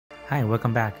Hi,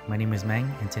 welcome back. My name is Meng,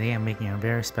 and today I'm making a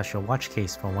very special watch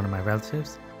case for one of my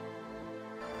relatives.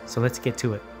 So let's get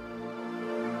to it.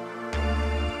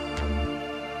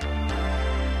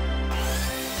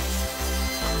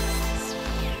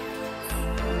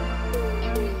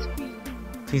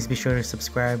 Please be sure to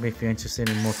subscribe if you're interested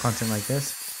in more content like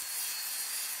this.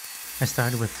 I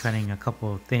started with cutting a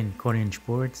couple of thin 1/4 inch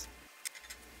boards.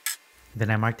 Then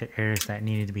I marked the areas that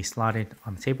needed to be slotted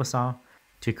on the table saw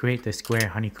to create the square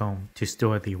honeycomb to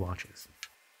store the watches.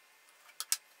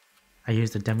 I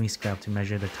used a dummy scale to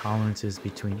measure the tolerances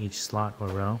between each slot or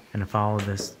row and follow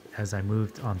this as I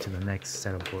moved on to the next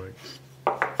set of boards.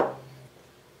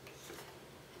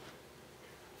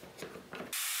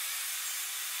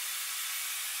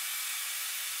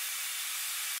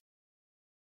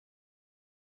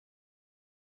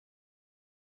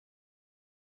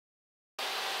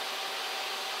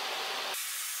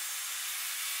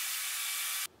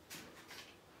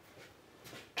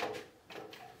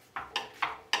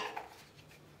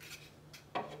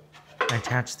 I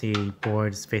attached the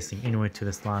boards facing inward to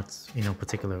the slots in no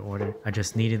particular order. I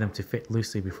just needed them to fit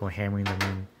loosely before hammering them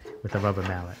in with a rubber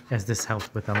mallet, as this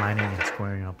helped with aligning and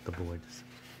squaring up the boards.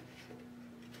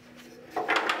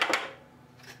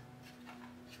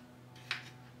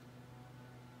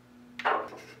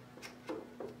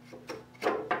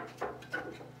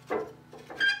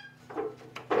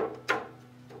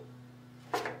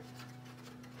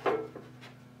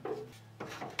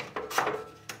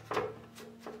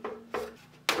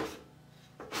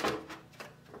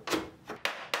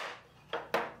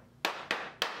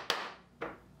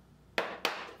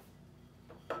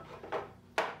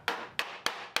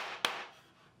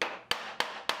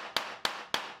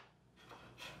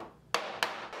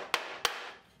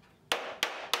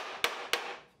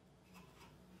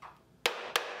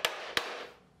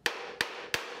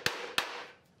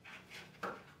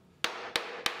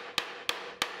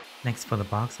 Next, for the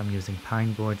box, I'm using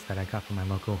pine boards that I got from my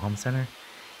local home center,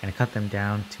 and I cut them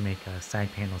down to make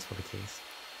side panels for the case.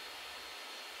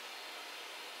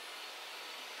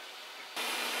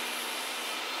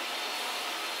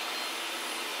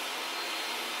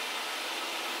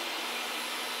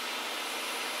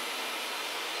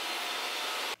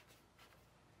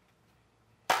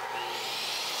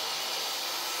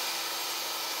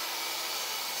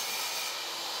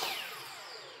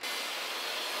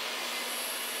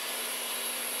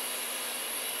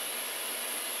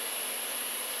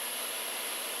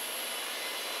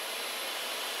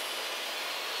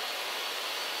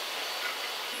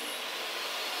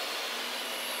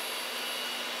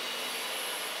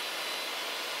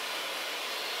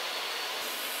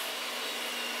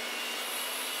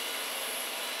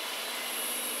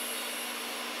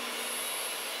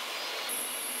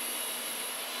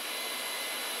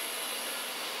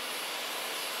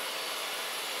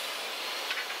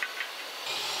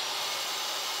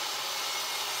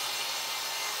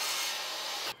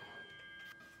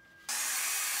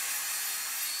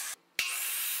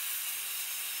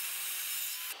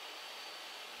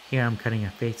 Here I'm cutting a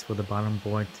face for the bottom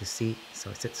board to seat so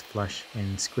it sits flush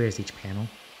and squares each panel.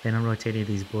 Then I rotated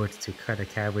these boards to cut a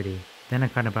cavity. Then I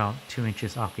cut about 2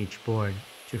 inches off each board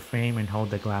to frame and hold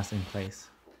the glass in place.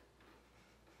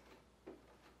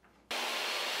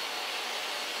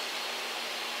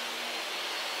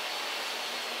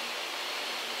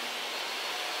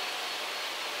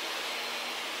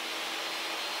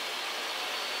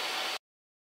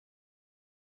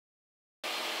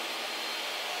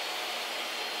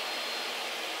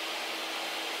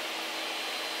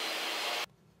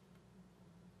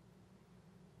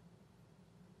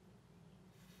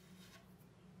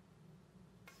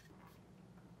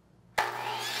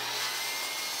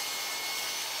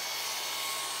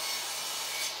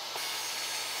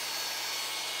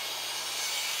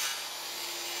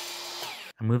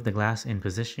 I moved the glass in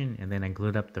position and then I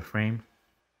glued up the frame.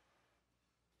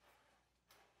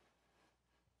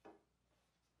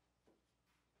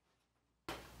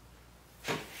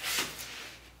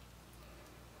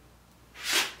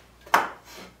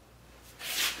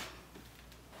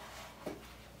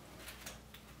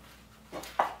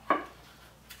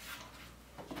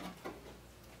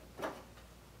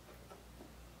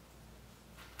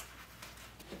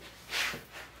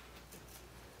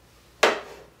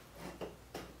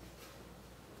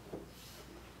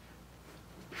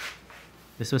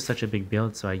 This was such a big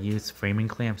build, so I used framing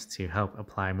clamps to help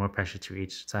apply more pressure to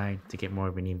each side to get more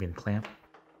of an even clamp.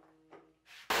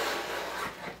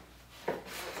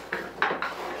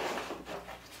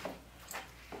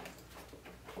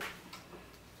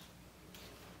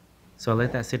 So I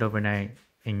let that sit overnight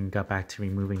and got back to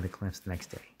removing the clamps the next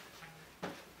day.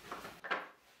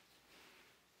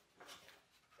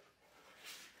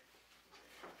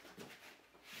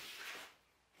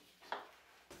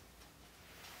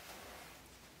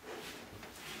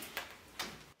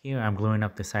 Here I'm gluing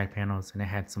up the side panels and I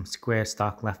had some square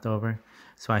stock left over,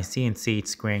 so I CNC'd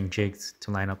squaring jigs to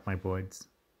line up my boards.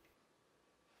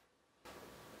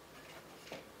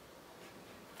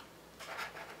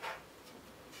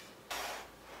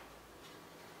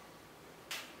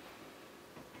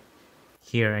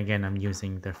 Here again I'm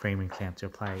using the framing clamp to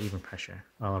apply even pressure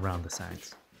all around the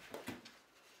sides.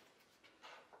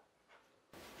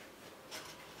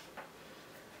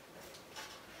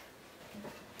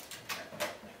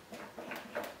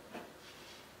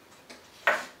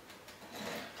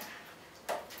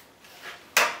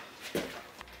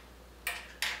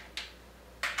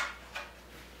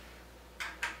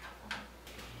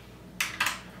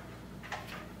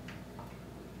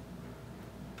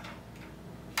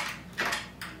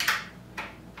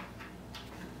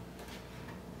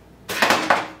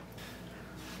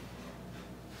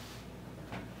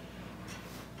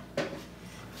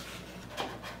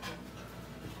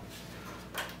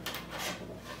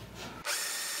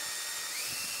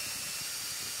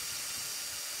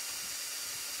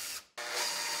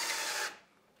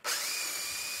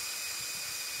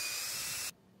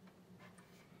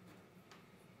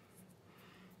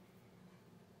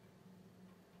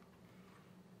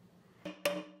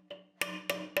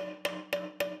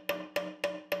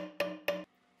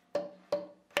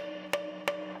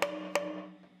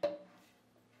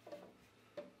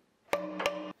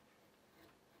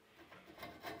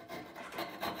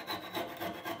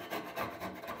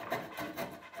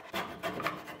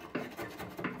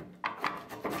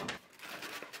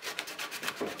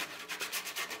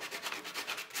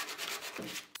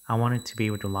 I wanted to be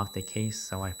able to lock the case,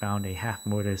 so I found a half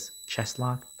mortise chest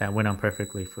lock that went on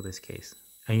perfectly for this case.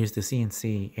 I used the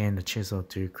CNC and the chisel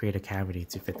to create a cavity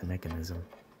to fit the mechanism.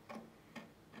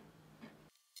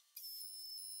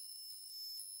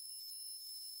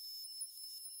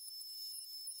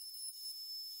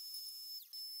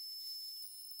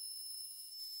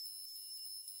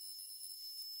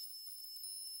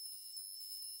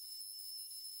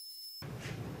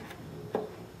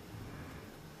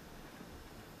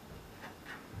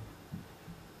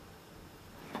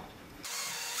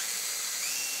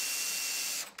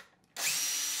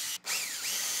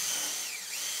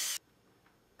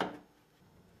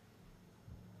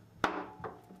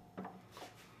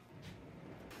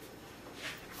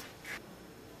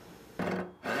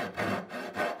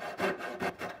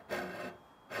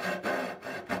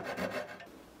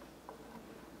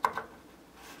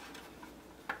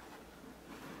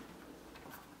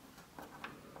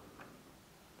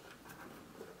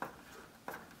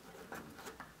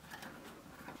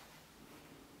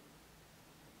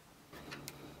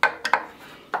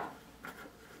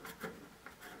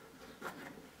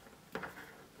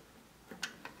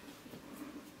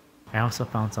 I also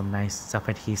found some nice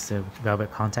self-adhesive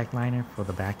velvet contact liner for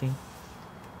the backing.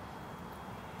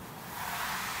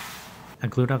 I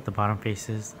glued up the bottom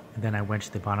faces, and then I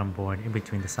wedged the bottom board in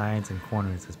between the sides and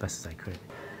corners as best as I could.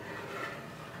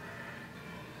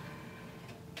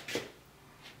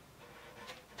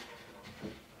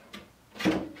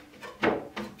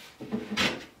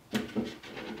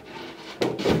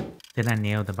 Then I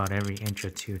nailed about every inch or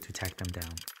two to tack them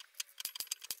down.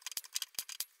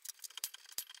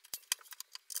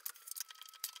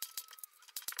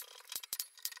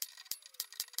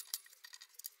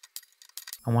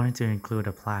 I wanted to include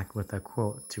a plaque with a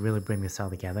quote to really bring this all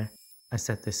together. I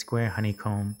set this square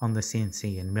honeycomb on the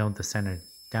CNC and milled the center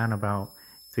down about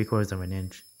 3/4 of an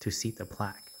inch to seat the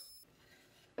plaque.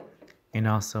 And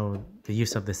also, the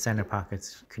use of the center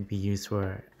pockets could be used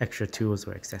for extra tools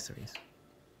or accessories.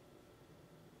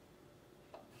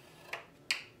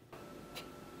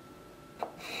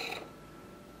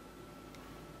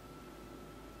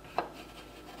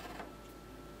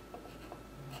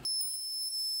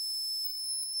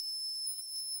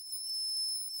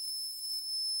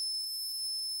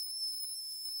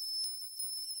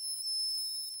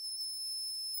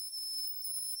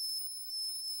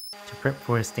 To prep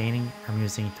for staining, I'm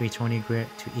using 320 grit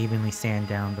to evenly sand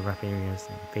down the rough areas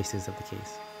and faces of the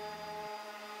case.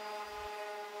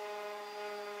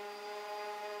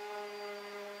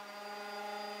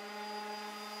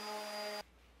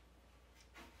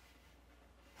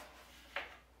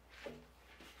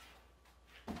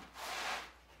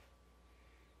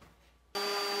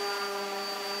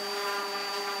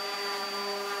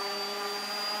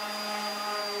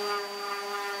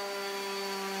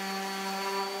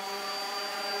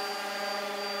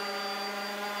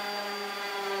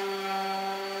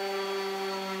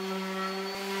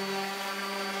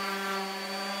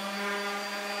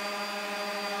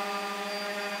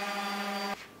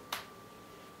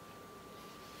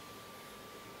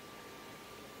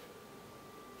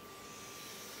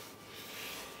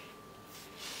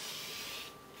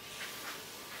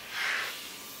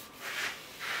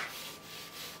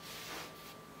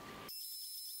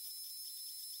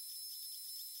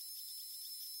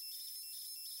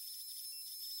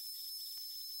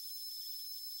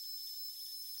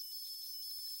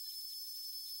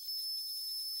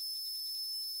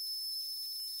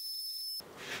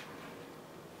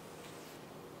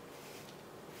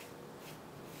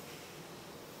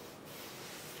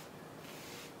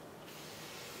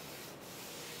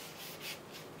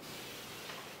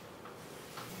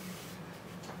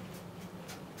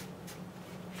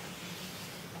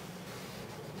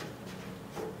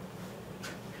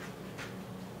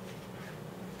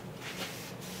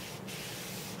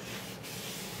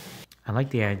 I like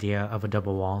the idea of a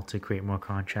double wall to create more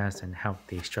contrast and help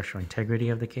the structural integrity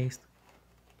of the case.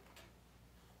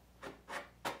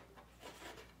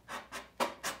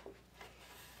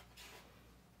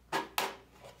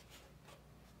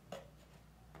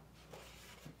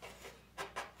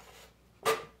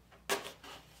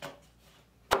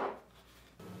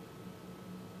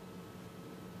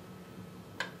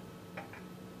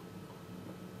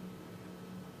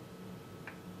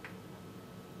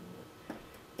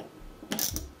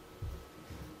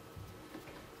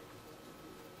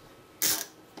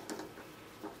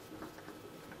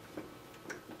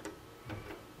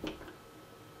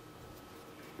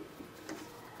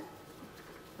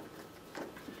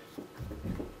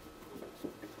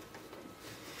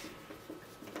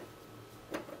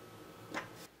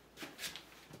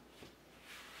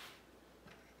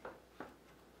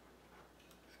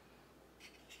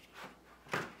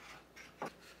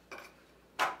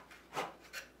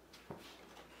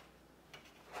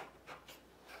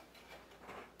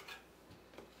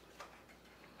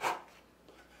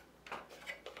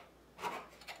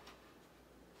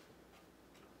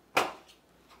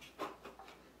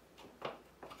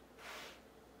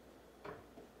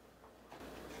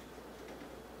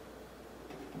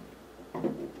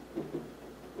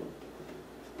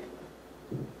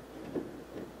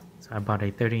 So I bought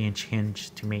a 30-inch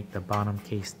hinge to mate the bottom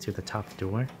case to the top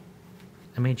door.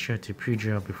 I made sure to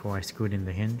pre-drill before I screwed in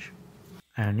the hinge.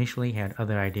 I initially had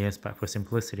other ideas, but for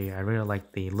simplicity, I really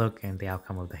liked the look and the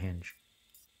outcome of the hinge.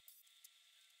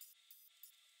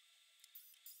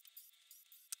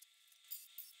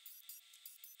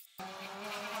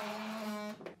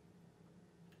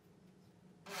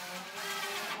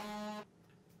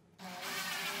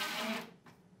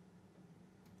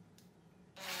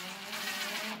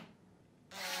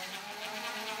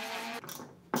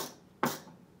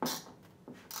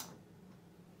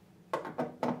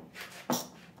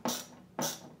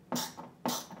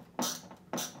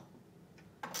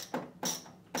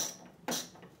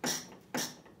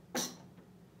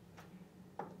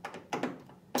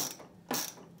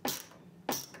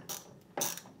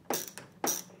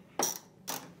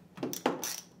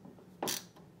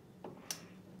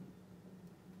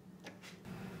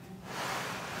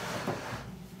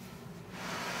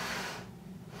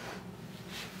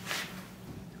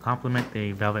 To complement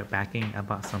the velvet backing, I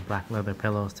bought some black leather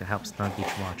pillows to help snug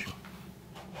each watch.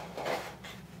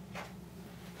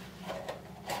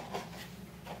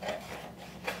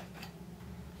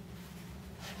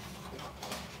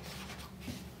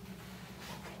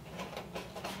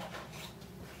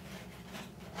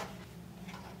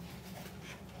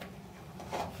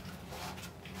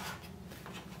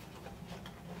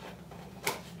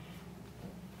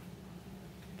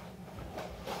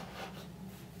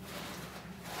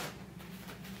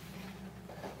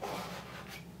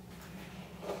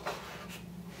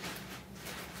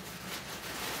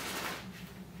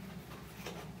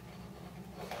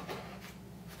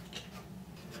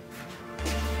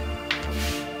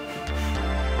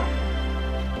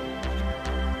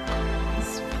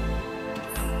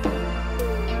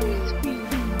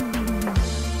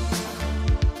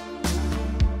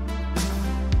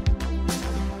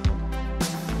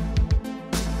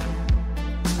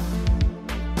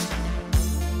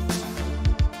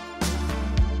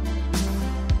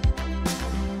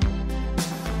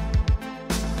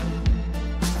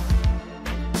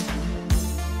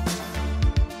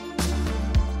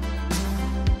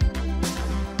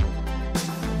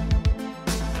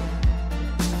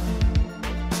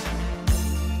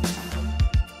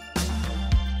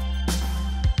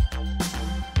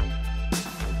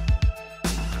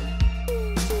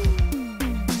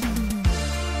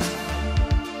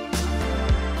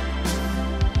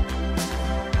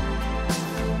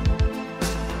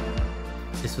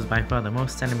 This was by far the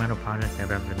most sentimental project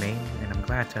I've ever made, and I'm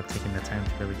glad to have taken the time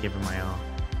to really give it my all.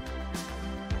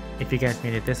 If you guys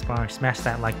made it this far, smash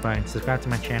that like button, subscribe to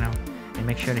my channel, and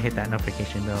make sure to hit that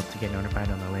notification bell to get notified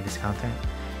on the latest content.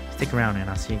 Stick around and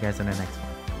I'll see you guys in the next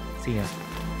one. See ya.